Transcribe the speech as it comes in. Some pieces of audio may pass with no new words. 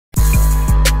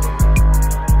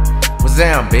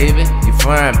Wassam, baby? You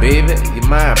fine, baby? You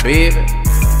mine, baby?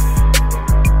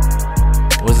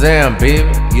 Wassam, baby?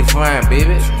 You fine,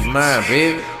 baby? You mine,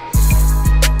 baby?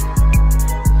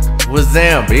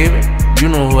 Wassam, baby? You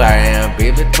know who I am,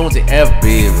 baby. 20F,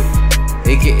 baby.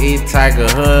 AKA Tiger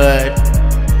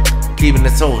Hood. Keeping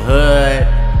it so hood.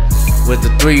 With the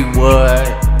 3 wood.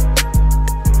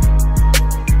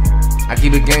 I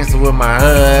keep it gangster with my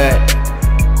hood.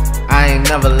 I ain't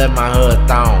never let my hood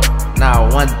down.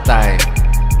 Not one thing.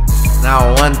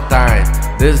 Not one thing.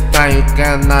 This time you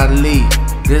cannot leave.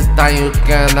 This time you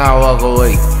cannot walk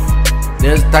away.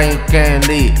 This time you can't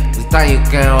leave. This time you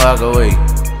can't walk away.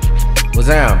 What's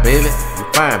down, baby? You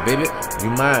fine, baby.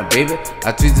 You mine, baby.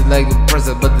 I treat you like a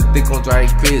princess, but the dick gon' drive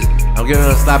you crazy. I'm giving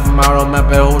her a slap him out on my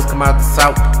bed. Hoes come out the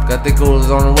south. Got thick hoes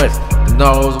on the west. The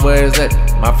knows where is it?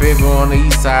 My favorite on the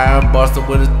east side. I'm bossed up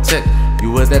with a chick.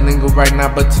 You with that nigga right now,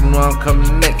 but you know I'm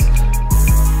coming next.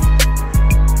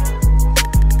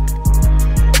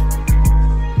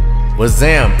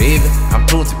 Wassam, baby, I'm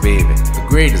Tunechi, baby, the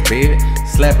greatest, baby.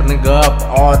 Slap a nigga up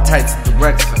all types of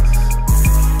directions.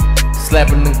 Slap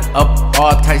a nigga up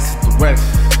all types of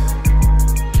directions.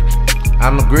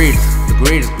 I'm the greatest, the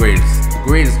greatest, greatest, the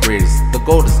greatest, greatest, the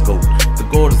goldest goat, the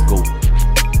goldest goat,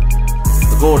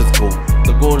 the goldest goat,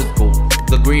 the goldest goat,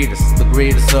 the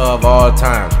greatest of all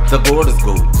time, the goldest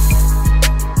goat.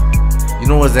 You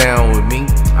know what's down with me?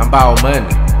 I'm about money,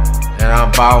 and I'm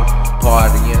about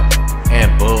partying. And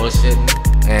bullshitting,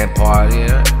 and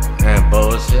partying, and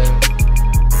bullshitting.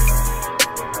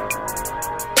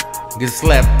 Get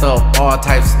slapped up all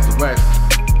types of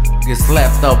directions. Get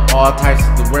slapped up all types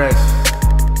of directions.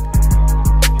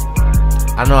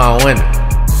 I know I'm winning.